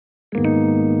Yeah.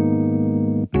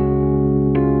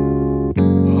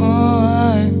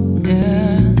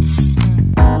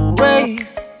 Wait,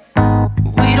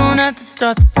 we don't have to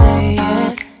start the day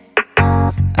yet.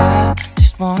 I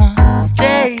just wanna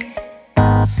stay,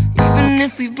 even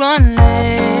if we run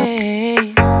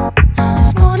late.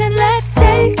 This morning, let's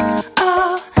take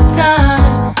our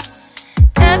time.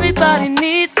 Everybody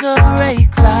needs a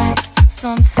break, right?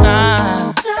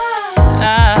 Sometimes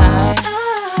I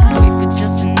wait for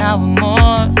just an hour more.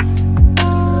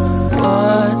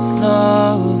 What's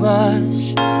the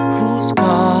rush? Who's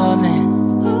calling?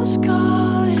 Who's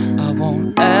calling? I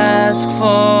won't ask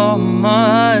for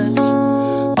much.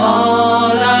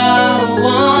 All I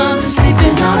want is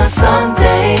sleeping on a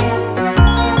Sunday.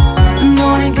 The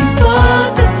morning can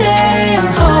put the day on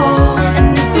hold.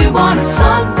 And if we want a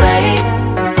sun ray,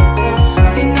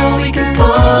 we know we can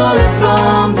pull it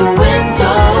from the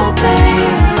window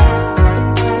pane.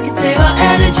 We can save our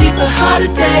energy for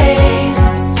harder days.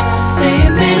 Stay a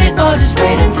minute or just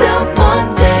wait until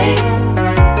Monday.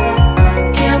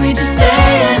 Can we just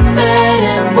stay in bed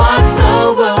and watch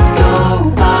the world go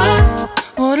by?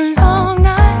 What a long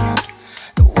night,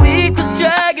 the week was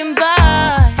dragging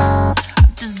by. I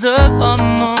deserve a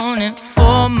morning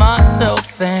for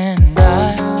myself and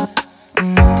I.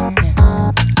 I'm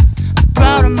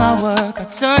proud of my work, I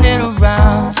turned it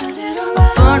around.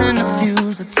 I'm burning the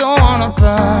fuse, I don't wanna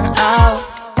burn out.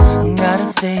 Gotta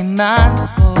stay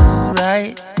mindful,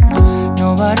 right?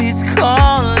 Nobody's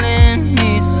calling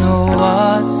me, so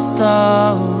what's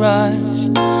the rush?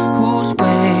 Who's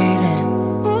waiting?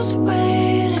 Who's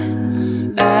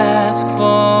waiting? Ask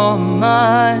for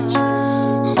much.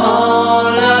 All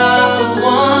I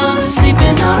want is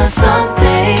sleeping on a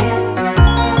Sunday.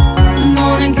 The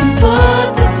morning can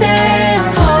put the day on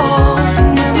hold.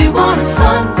 And if we want a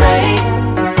sun ray,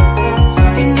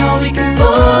 you know we can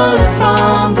pull it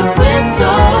from the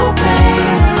window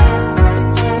pane.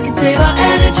 We can save our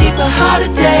energy for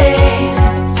harder days.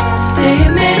 Stay a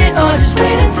minute or just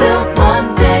wait until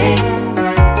Monday.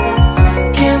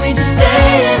 Can we just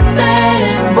stay in bed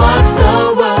and watch the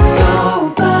world go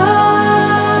by?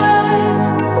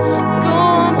 Go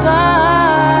on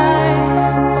by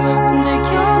and take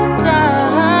your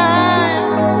time.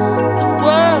 The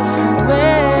world can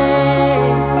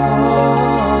wait for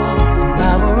an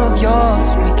hour of yours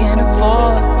we can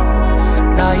afford.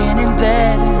 Lying in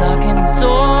bed and locking the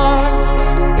door.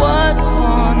 What's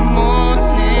one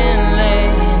morning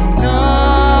laying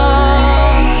up?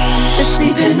 Let's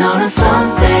sleeping on a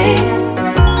Sunday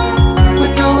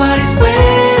when nobody's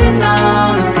waiting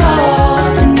on a call.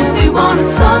 And if we want a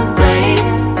sun ray,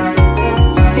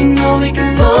 you know we can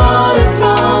pull it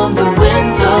from the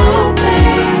window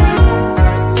pane.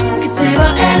 We can save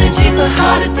our energy for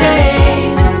harder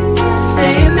days.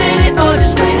 Stay a minute or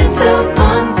just wait until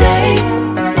Monday.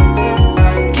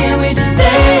 Can we just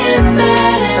stay in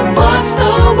bed and watch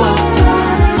the world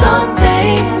turn to Sunday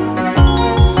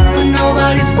when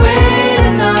nobody's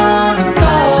waiting on a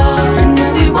call? And if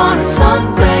we want a sun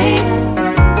ray,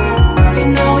 you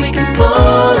know we can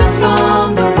pull it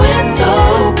from the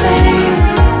window pane.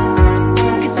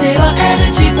 We can save our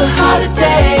energy for harder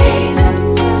days.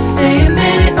 Stay a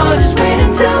minute or just wait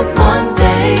until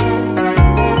Monday.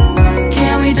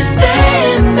 Can we just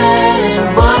stay in bed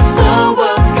and watch the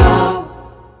world go?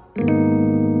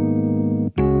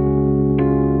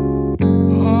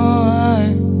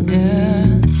 Yeah.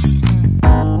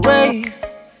 Wait,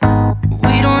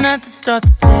 we don't have to start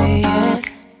the day yet.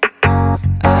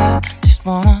 I just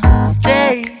wanna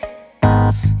stay,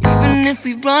 even if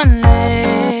we run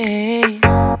late.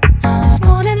 This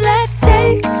morning, let's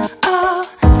take our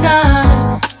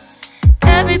time.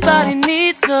 Everybody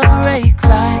needs a break,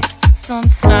 right?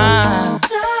 Sometimes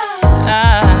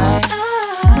I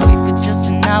wait for just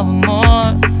an hour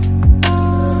more.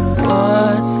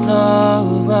 What's the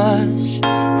rush?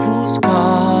 Who's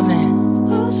calling?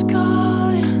 Who's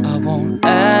calling? I won't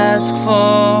ask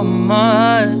for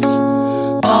much.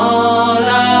 All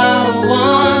I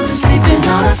want is sleeping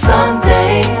on a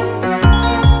Sunday.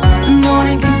 The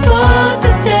morning can put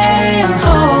the day on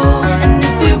hold. And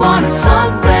if we want a sun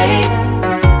ray,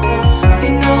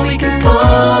 you know we can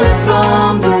pull it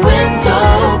from the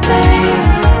window pane.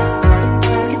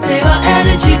 We can save our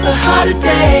energy for harder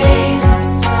days.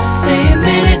 Stay a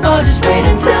minute or just wait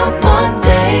until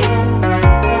Monday.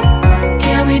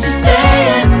 Can we just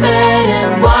stay in bed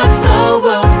and watch the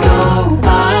world go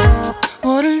by?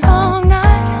 What a long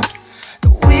night, the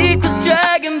week was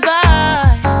dragging by.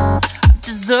 I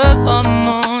deserve a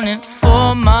morning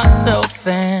for myself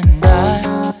and I.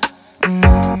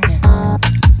 I'm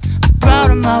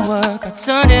proud of my work, I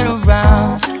turned it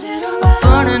around. I'm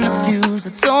burning the fuse, I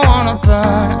don't don't wanna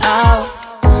burn out.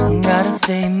 Gotta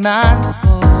stay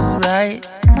mindful, right?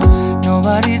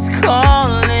 Nobody's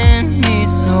calling me,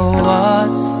 so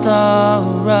what's the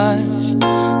rush?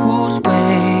 Who's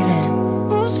waiting?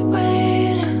 Who's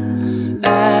waiting?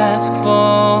 Ask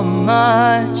for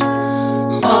much.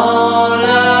 All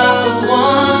I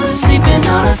want is sleeping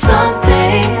on a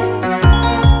Sunday.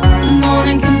 The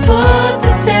morning can put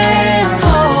the day on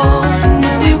hold. And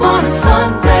if we want a sun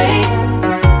ray,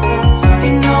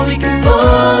 you know we can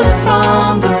pull it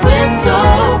from the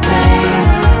window pane.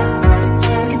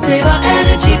 We can save our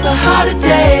energy for harder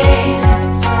days.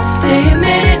 Stay a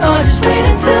minute or just wait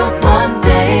until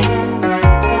Monday.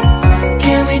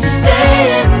 Can we just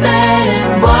stay in bed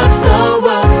and watch the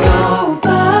world go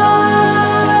by?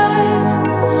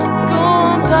 Go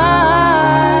on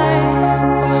by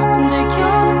and take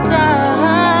your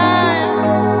time.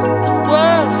 The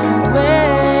world can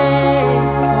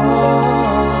wait for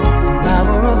an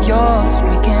hour of yours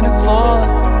we can afford.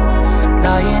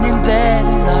 Lying in bed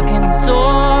and locking the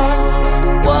door.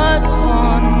 What's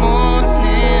one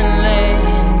morning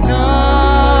laying up?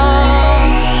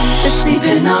 Let's sleep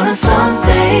in on a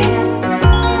Sunday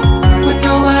when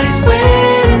nobody's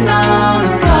waiting on a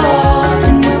call.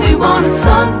 And if we want a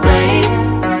sun ray,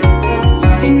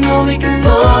 you know we can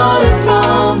pull it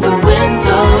from the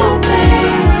window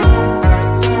pane.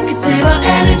 We can save our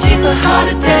energy for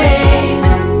harder days.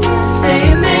 Stay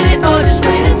a minute or just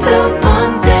wait until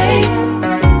Monday.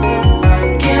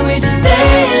 Can we just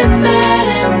stay in bed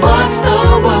and watch the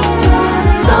world turn on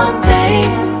a Sunday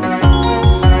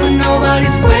when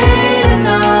nobody's waiting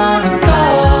on a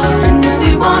call? And if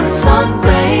we want a sun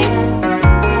ray,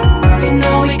 you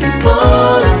know we can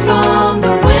pull it from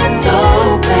the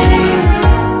window pane.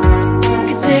 We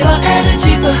can save our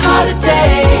energy for harder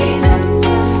days.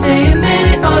 Stay a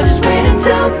minute or just wait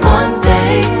until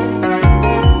Monday.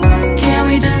 Can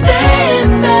we just stay in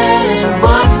bed and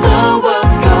watch the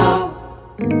world go?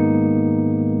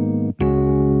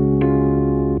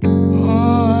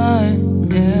 Oh,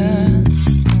 yeah.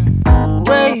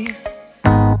 Wait,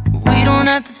 we don't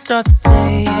have to start the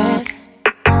day yet.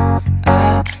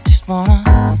 I just wanna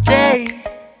stay,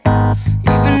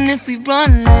 even if we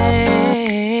run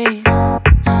late.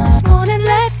 This morning,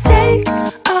 let's take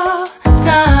our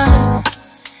time.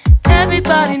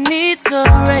 Everybody needs a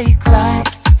break, right?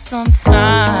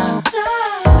 Sometimes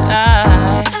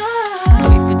I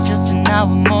wait for just an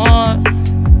hour more.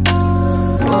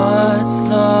 What's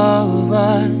the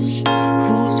rush?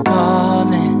 Who's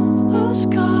calling? Who's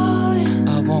calling? I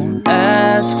won't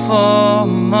ask for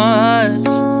much.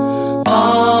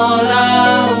 All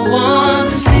I want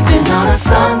is sleeping on a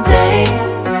Sunday.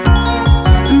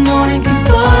 The morning can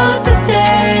put the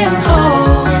day on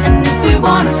hold. And if we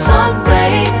want a sun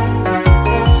ray,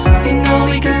 you know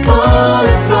we can pull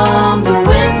it from the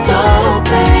window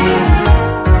pane.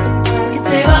 We can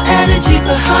save our energy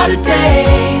for harder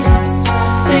days.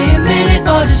 Stay a minute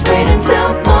or just wait until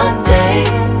Monday.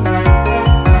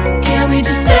 Can we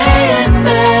just stay in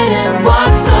bed and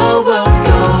watch the world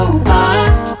go by?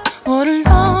 What a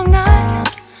long night,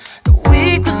 the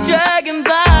week was dragging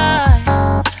by.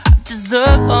 I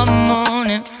deserve a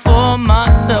morning for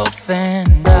myself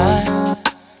and I.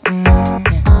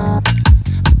 Yeah.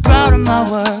 Proud of my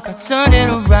work, I turned it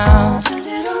around.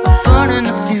 I'm burning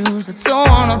the fuse, I don't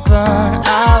wanna burn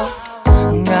out.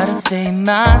 Gotta stay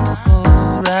mindful,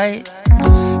 right?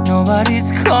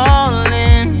 Nobody's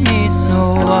calling me, so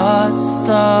what's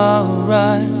the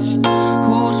rush?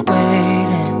 Who's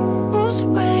waiting? Who's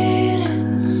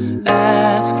waiting?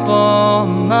 Ask for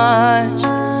much.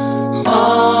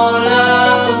 All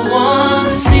I want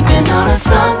is sleeping on a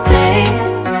Sunday.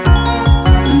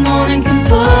 The morning can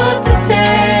put the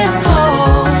day on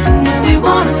hold. And if we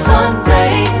want a sun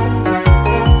ray,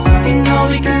 you know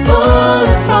we can pull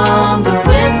it from the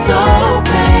window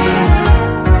pane.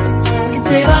 We can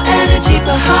save our energy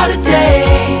for harder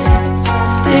days.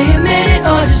 Stay a minute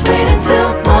or just wait until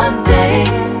Monday.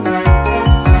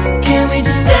 Can we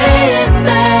just stay in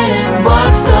bed and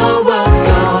watch the world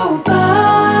go by?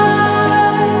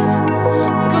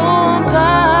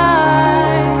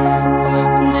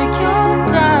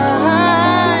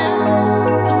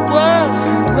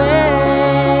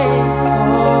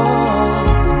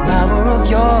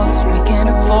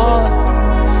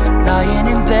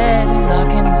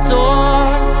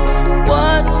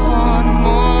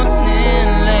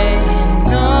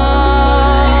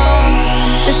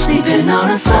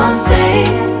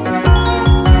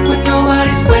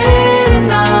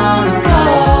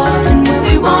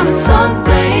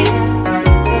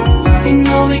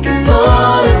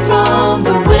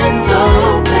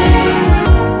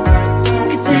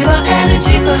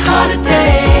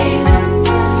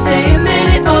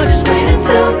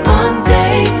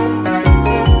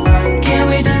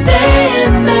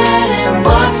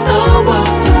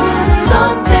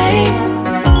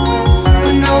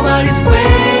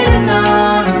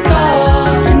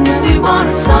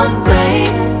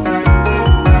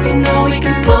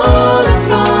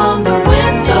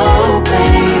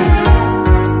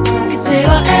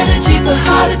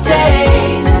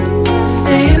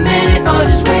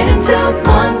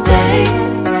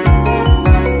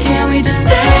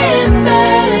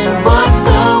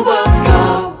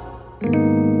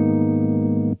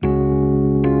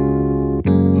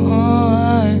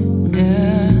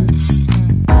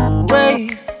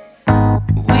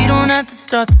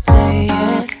 start the day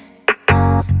yet.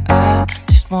 I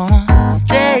just wanna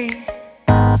stay,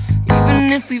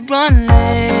 even if we run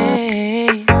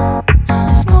late.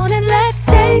 This morning let's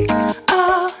take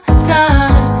our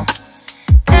time.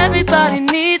 Everybody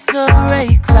needs a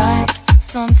break, right?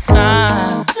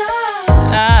 Sometimes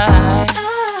I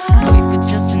wait for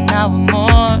just an hour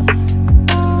more.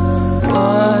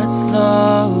 What's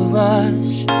the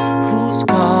rush? Who's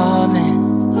calling?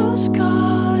 Who's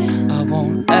calling? I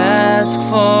won't ask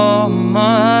for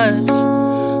much.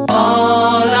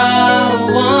 All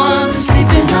I want is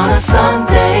sleeping on a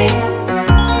Sunday.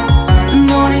 The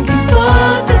morning can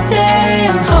put the day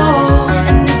on hold.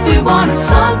 And if we want a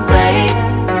sun ray,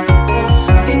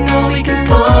 we know we can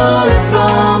pull it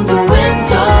from the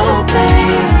window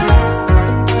pane.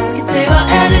 We can save our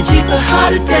energy for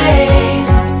harder days.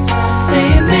 Stay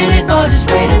a minute or just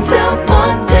wait until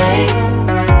Monday.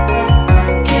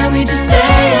 Can we just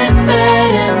stay in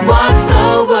bed and watch the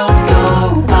world go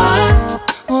by?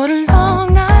 What a long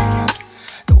night,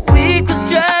 the week was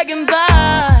dragging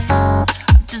by. I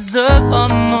deserve a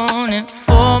morning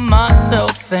for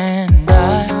myself and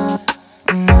I.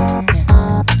 I'm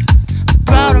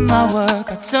proud of my work,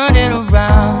 I turned it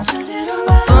around.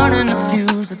 I'm burning the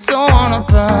fuse, I don't wanna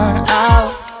burn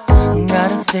out.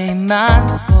 Gotta stay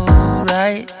mindful,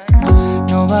 right?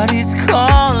 Nobody's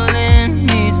calling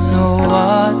me, so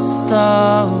what's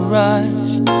the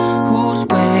rush? Who's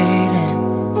waiting?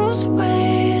 Who's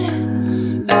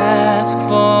waiting? Ask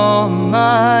for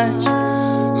much.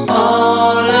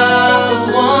 All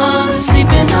I want is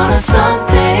sleeping on a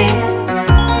Sunday.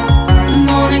 The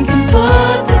morning can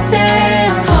put the day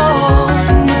on hold.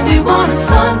 And if we want a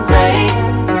sun ray,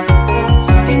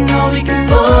 you know we can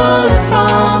pull it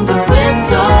from the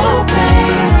window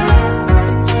pane.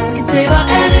 We can save our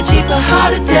energy for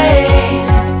harder days.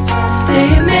 Stay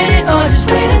a minute or just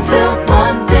wait until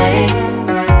Monday.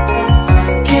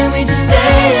 Can we just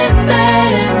stay in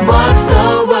bed and watch the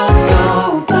world go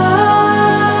by?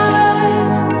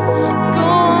 Go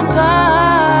on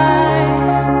by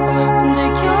and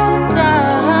take your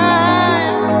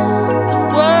time. The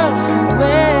world can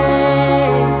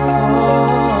wait for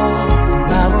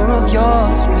an hour of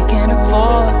yours we can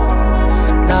afford.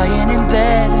 Lying in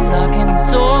bed and locking the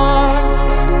door.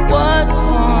 What's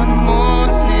one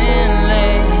morning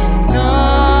laying up?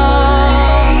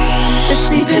 It's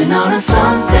sleeping on a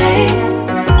Sunday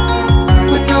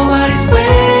when nobody's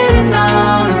waiting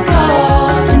on a call.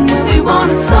 And if we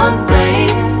want a sun ray,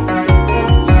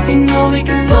 you know we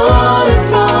can pull it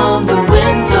from the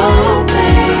window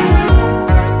pane.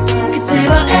 We can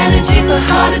save our energy for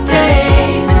harder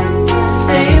days.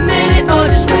 Stay a minute or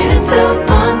just wait until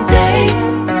Monday.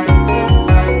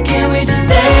 Can we just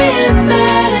stay in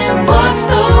bed and watch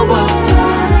the world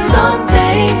turn to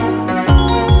Sunday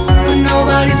when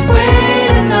nobody's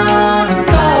waiting on a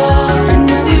call? And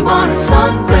if we want a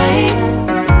sun ray,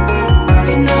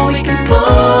 you know we can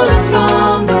pull it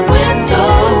from the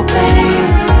window pane.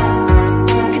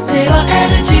 We can save our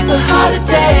energy for harder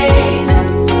days.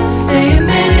 Stay a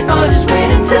minute or just wait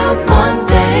until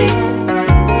Monday.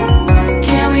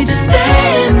 Can we just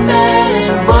stay in bed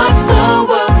and watch the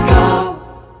world go?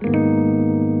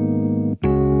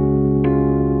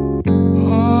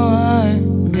 Oh,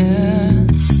 yeah.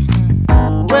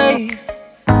 Wait,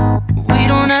 we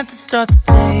don't have to start the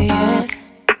day yet.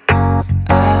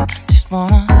 I just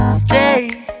wanna stay,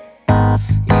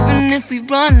 even if we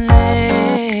run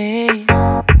late.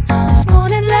 This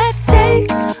morning let's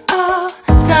take our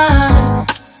time.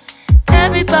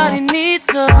 Everybody needs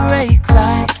a break,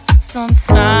 right?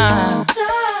 Sometimes